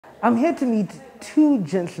I'm here to meet two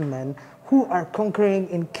gentlemen who are conquering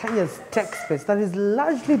in Kenya's tech space that is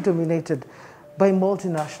largely dominated by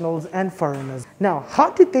multinationals and foreigners. Now,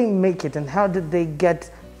 how did they make it and how did they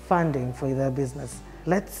get funding for their business?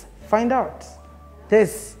 Let's find out.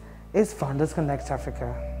 This is Founders Connect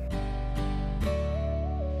Africa.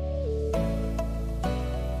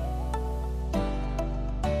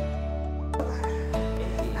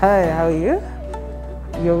 Hi, how are you?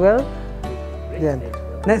 You're well? Yeah.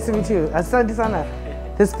 Nice to meet you. Asante sana.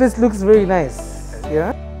 The space looks very nice.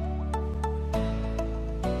 Yeah?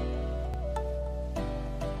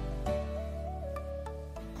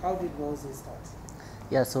 How did Wowzi start?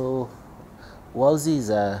 Yeah, so Wowzi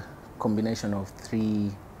is a combination of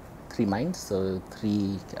three minds, so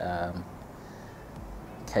three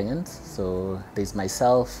Kenyans. So there's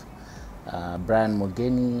myself, Brian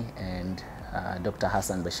Mogeni, and Dr.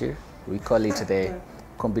 Hassan Bashir. We call it the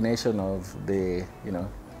combination of the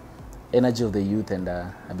energy of the youth and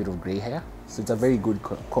a bit of gray hair. So it's a very good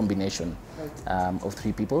combination of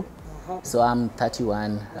three people. So I'm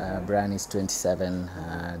 31, Brian is 27,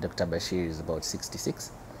 Dr. Bashir is about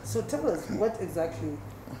 66. So tell us, what exactly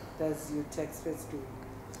does your tech space do?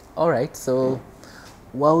 All right, so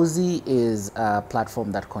Wowzi is a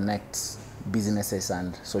platform that connects businesses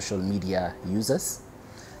and social media users.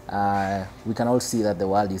 We can all see that the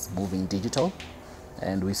world is moving digital,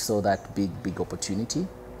 and we saw that big opportunity.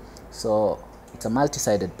 So it's a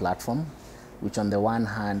multi-sided platform, which on the one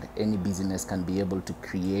hand, any business can be able to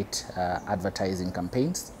create advertising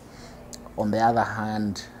campaigns. On the other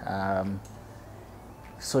hand,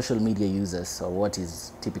 social media users, or what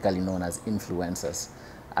is typically known as influencers,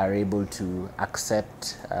 are able to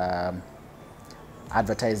accept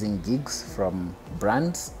advertising gigs from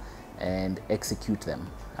brands and execute them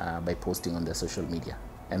by posting on their social media,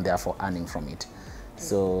 and therefore earning from it.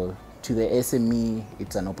 So to the SME,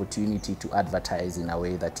 it's an opportunity to advertise in a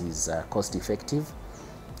way that is cost effective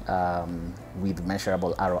with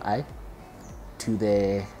measurable ROI. To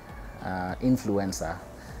the influencer,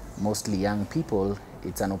 mostly young people,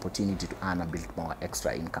 it's an opportunity to earn a bit more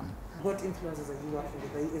extra income. What influencers are you working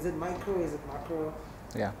with? Is it micro, is it macro?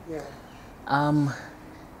 Yeah. Yeah.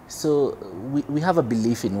 So we have a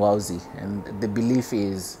belief in Wowzi, and the belief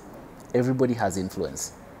is everybody has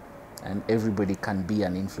influence and everybody can be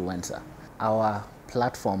an influencer. Our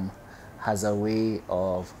platform has a way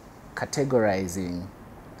of categorizing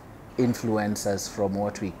influencers from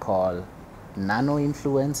what we call nano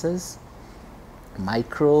influencers,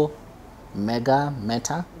 micro, mega,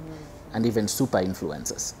 meta, and even super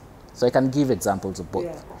influencers. So I can give examples of both.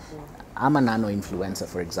 Yeah. I'm a nano influencer,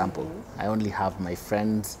 for example. I only have my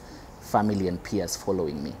friends, family, and peers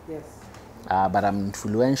following me. Yes. But I'm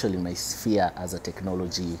influential in my sphere as a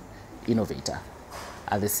technology innovator.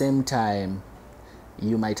 At the same time,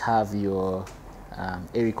 you might have your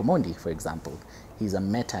Eric Omondi, for example. He's a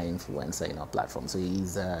meta influencer in our platform, so he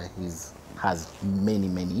has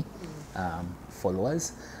many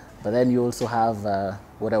followers. But then you also have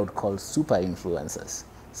what I would call super influencers.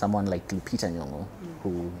 Someone like Lupita Nyong'o,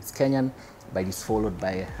 who is Kenyan, but is followed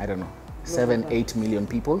by, I don't know, 7-8 million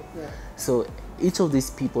people. Yeah. So each of these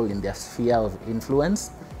people in their sphere of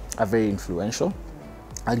influence are very influential.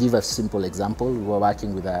 I'll give a simple example. We were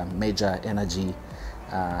working with a major energy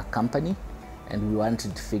company, and we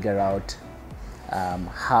wanted to figure out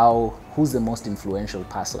who's the most influential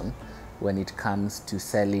person when it comes to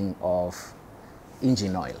selling of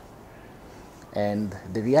engine oil. And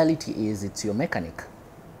the reality is it's your mechanic,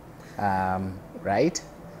 right?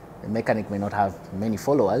 The mechanic may not have many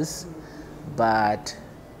followers, but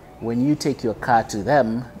when you take your car to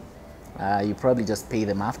them, you probably just pay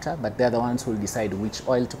them after, but they're the ones who will decide which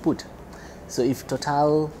oil to put. So if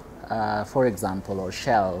Total, for example, or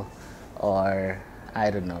Shell, or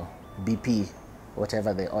I don't know, BP,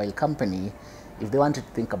 whatever the oil company, if they want to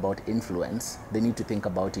think about influence, they need to think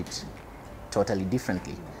about it totally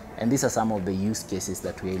differently. And these are some of the use cases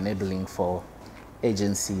that we're enabling for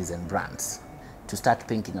agencies and brands to start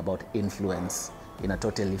thinking about influence in a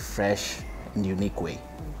totally fresh and unique way.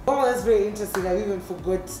 Oh, that's very interesting. I even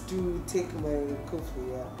forgot to take my coffee.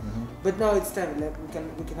 Yeah. But now it's time. Like we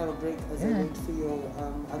can have a break as I wait for your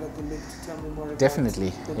other colleague to tell me more about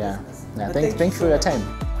Definitely. the Yeah. business. Yeah. Thanks for your time.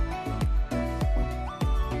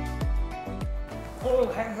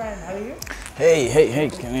 Oh, hi Brian. How are you? Hey.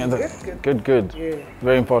 Can you hear that? Good. Yeah.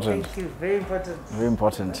 Very important. Thank you. Very important. Very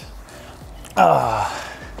important.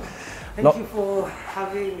 Thank you for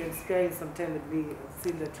having and sparing some time with me. I've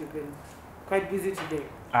seen that you've been quite busy today.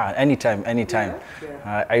 Anytime, anytime.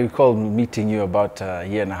 Yeah. I recall meeting you about a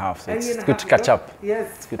year and a half, so it's good to catch up.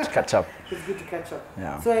 Yes. It's good to catch up. It's good to catch up.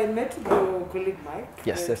 Yeah. So I met your colleague Mike.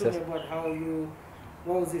 Yes, yes, told yes. me about how you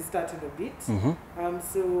Wowzi started a bit.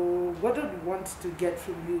 So what I want to get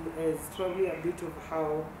from you is probably a bit of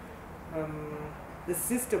how the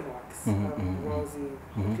system works, Wowzi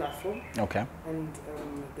platform. Okay. And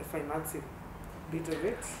the financing bit of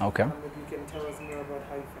it. Okay. Maybe you can tell us more about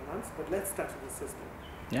how you finance, but let's start with the system.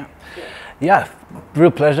 Yeah,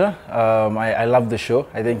 real pleasure. I love the show.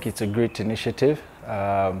 I think it's a great initiative.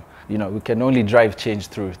 You know, we can only drive change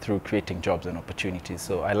through creating jobs and opportunities.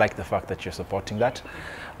 So I like the fact that you're supporting that.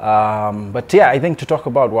 But yeah, I think to talk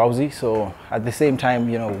about Wowzi, so at the same time,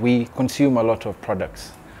 you know, we consume a lot of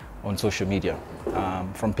products on social media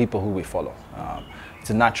from people who we follow. It's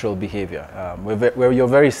a natural behavior. Where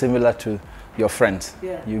you're very similar to your friends.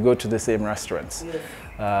 Yeah. You go to the same restaurants. Yes.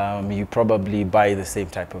 You probably buy the same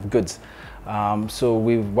type of goods. So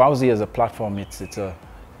with Wowzi as a platform, it's a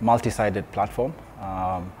multi-sided platform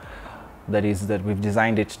that we've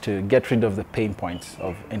designed it to get rid of the pain points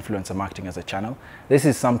of influencer marketing as a channel. This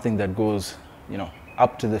is something that goes, you know,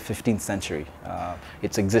 up to the 15th century.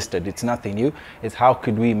 It's existed. It's nothing new. It's how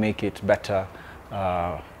could we make it better,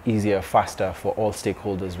 easier, faster for all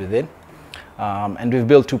stakeholders within. And we've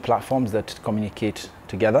built two platforms that communicate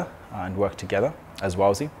together and work together as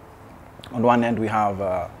Wowzi. On one end, we have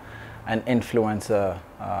an influencer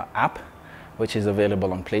app, which is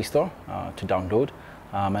available on Play Store to download.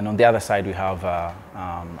 And on the other side, we have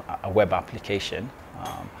a web application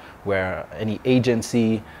where any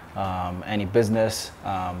agency, any business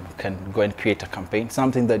can go and create a campaign,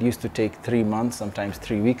 something that used to take 3 months, sometimes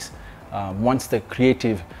 3 weeks. Once the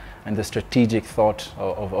creative and the strategic thought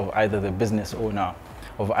of either the business owner,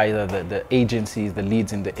 of either the agencies, the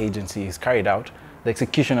leads in the agency is carried out, the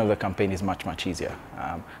execution of the campaign is much, much easier.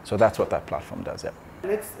 So that's what that platform does, yeah.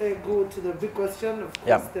 Let's go to the big question, of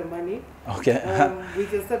course, the money. Okay. We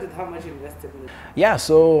can start with how much invested in it. Yeah,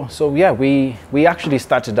 so yeah, we actually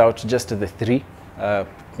started out just at the 3,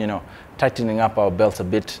 you know, tightening up our belts a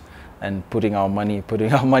bit and putting our money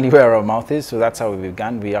where our mouth is. So that's how we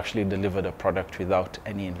began. We actually delivered a product without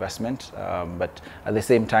any investment. But at the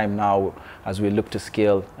same time now, as we look to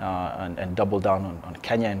scale and double down on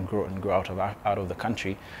Kenya and grow out of the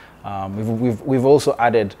country, we've also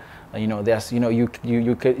added, you know, there's, you know, you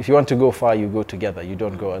if you want to go far, you go together. You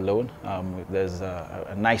don't go alone. There's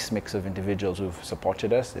a nice mix of individuals who've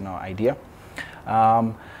supported us in our idea.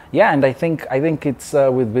 Yeah, and I think it's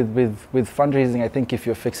with fundraising. I think if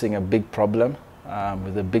you're fixing a big problem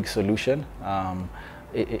with a big solution,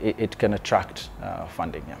 it can attract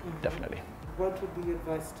funding. Yeah, definitely. What would be your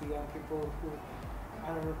advice to young people who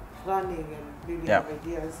are planning and maybe have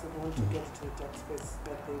ideas and want to get into the tech space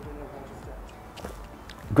that they don't know how to start?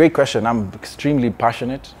 Great question. I'm extremely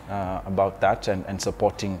passionate about that and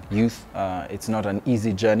supporting youth. It's not an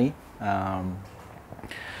easy journey.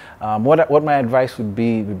 What my advice would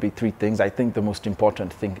be 3 things. I think the most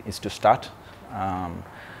important thing is to start.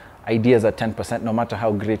 Ideas are 10%, no matter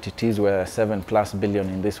how great it is. We're 7+ billion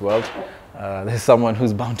in this world. There's someone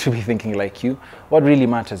who's bound to be thinking like you. What really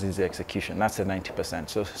matters is the execution. That's the 90%.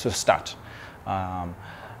 So start.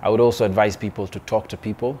 I would also advise people to talk to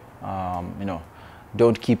people. You know,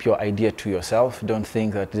 don't keep your idea to yourself. Don't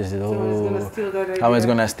think that this is, someone's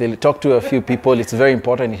going to steal it. Talk to a few people. It's very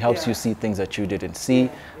important. It helps you see things that you didn't see.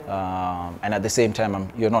 And at the same time,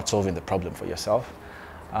 you're not solving the problem for yourself.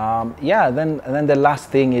 Yeah, then the last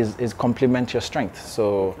thing is complement your strength.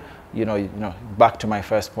 So, you know, back to my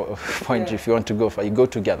first point, if you want to go far, you go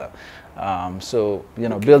together. So, you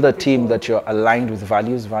know, build a team that you're aligned with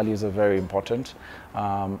values. Values are very important.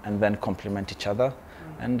 And then complement each other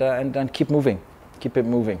and keep moving. Keep it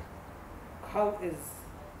moving. How is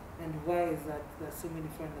and why is that there's so many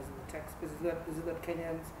foreigners in the tech space? Is it that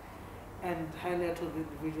Kenyans and highly net worth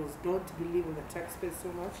individuals don't believe in the tech space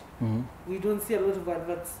so much? We don't see a lot of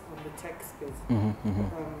adverts on the tech space.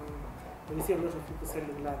 We see a lot of people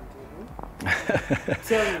selling land, you know?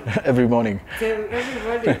 Tell me. Every morning. Every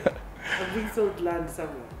morning. I'm being sold land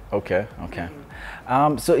somewhere. Okay.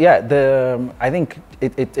 So yeah, I think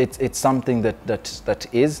it's something that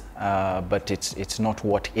is, but it's not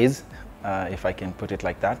what is, if I can put it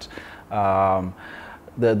like that.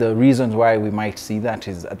 The reasons why we might see that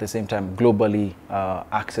is at the same time globally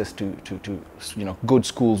access to you know, good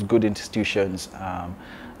schools, good institutions,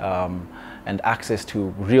 and access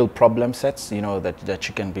to real problem sets, you know, that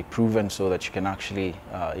you can be proven so that you can actually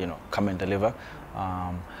you know, come and deliver.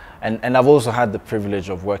 and I've also had the privilege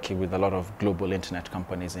of working with a lot of global internet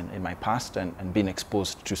companies in my past, and being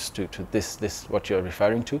exposed to this what you're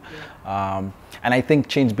referring to. Yeah. And I think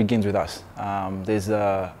change begins with us. There's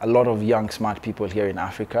a lot of young, smart people here in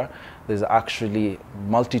Africa. There's actually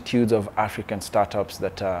multitudes of African startups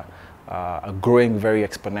that are growing very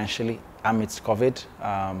exponentially amidst COVID,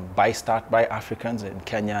 by Africans in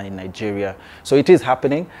Kenya, in Nigeria. So it is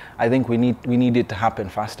happening. I think we need it to happen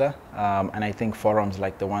faster. And I think forums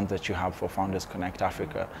like the ones that you have for Founders Connect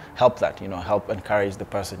Africa help that, help encourage the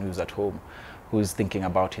person who's at home, who's thinking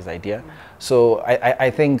about his idea. So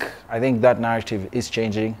I think that narrative is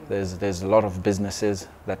changing. There's a lot of businesses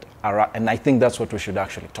that are, and I think that's what we should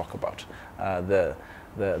actually talk about. The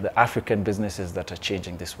African businesses that are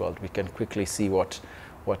changing this world. We can quickly see what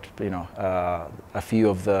a few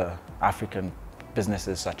of the African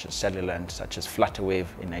businesses such as Cellulant, such as Flutterwave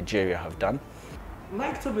in Nigeria have done.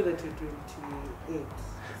 Mike told me that you're 28.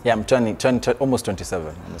 Yeah, I'm turning almost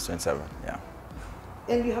 27, almost 27, yeah.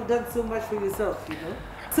 And you have done so much for yourself,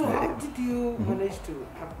 So how did you manage to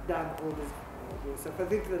have done all this for yourself? I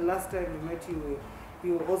think the last time we met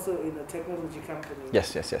you were also in a technology company.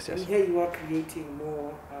 Yes. And here you are creating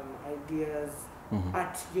more ideas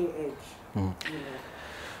at your age.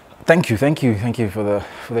 Thank you for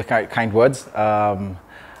the kind words.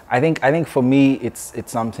 I think for me it's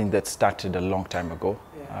something that started a long time ago.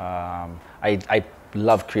 Yeah. I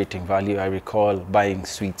love creating value. I recall buying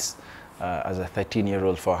sweets as a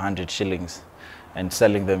 13-year-old for 100 shillings and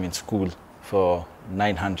selling them in school for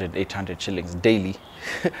 900, 800 shillings daily.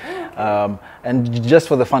 And just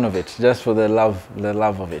for the fun of it, just for the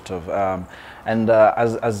love of it.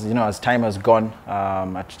 As time has gone,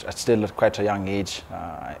 at still at quite a young age,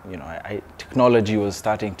 technology was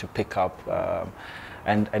starting to pick up,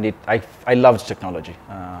 and I loved technology,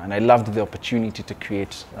 and I loved the opportunity to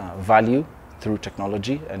create value through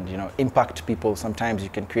technology and impact people. Sometimes you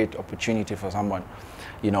can create opportunity for someone,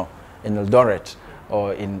 in Eldoret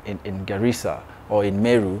or in Garissa or in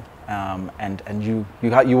Meru. And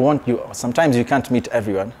sometimes you can't meet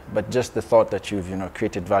everyone, but just the thought that you've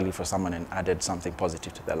created value for someone and added something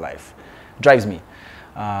positive to their life drives me.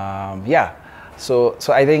 So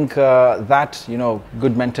I think that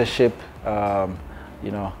good mentorship,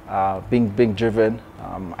 being driven.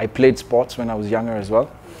 I played sports when I was younger as well.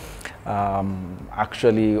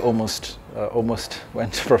 Actually almost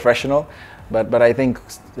went professional. But I think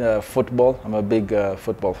football, I'm a big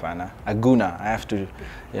football fan. Aguna, I have to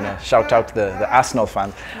shout out the Arsenal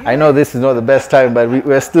fans. I know this is not the best time, but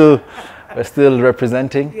we're still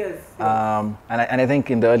representing. Yes. And I think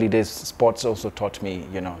in the early days, sports also taught me,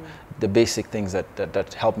 the basic things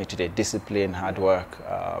that help me today: discipline, hard work,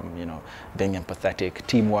 being empathetic,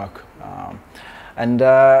 teamwork.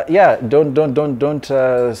 Don't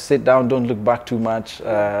sit down, don't look back too much,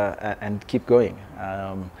 and keep going.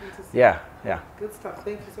 Yeah. Good stuff.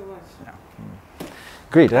 Thank you so much. Yeah.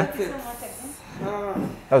 Great, huh? Thank you so much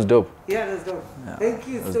again. That was dope. Yeah, that's dope. Yeah. Thank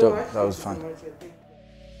you That was so dope. much. That was Thank you fun. so much.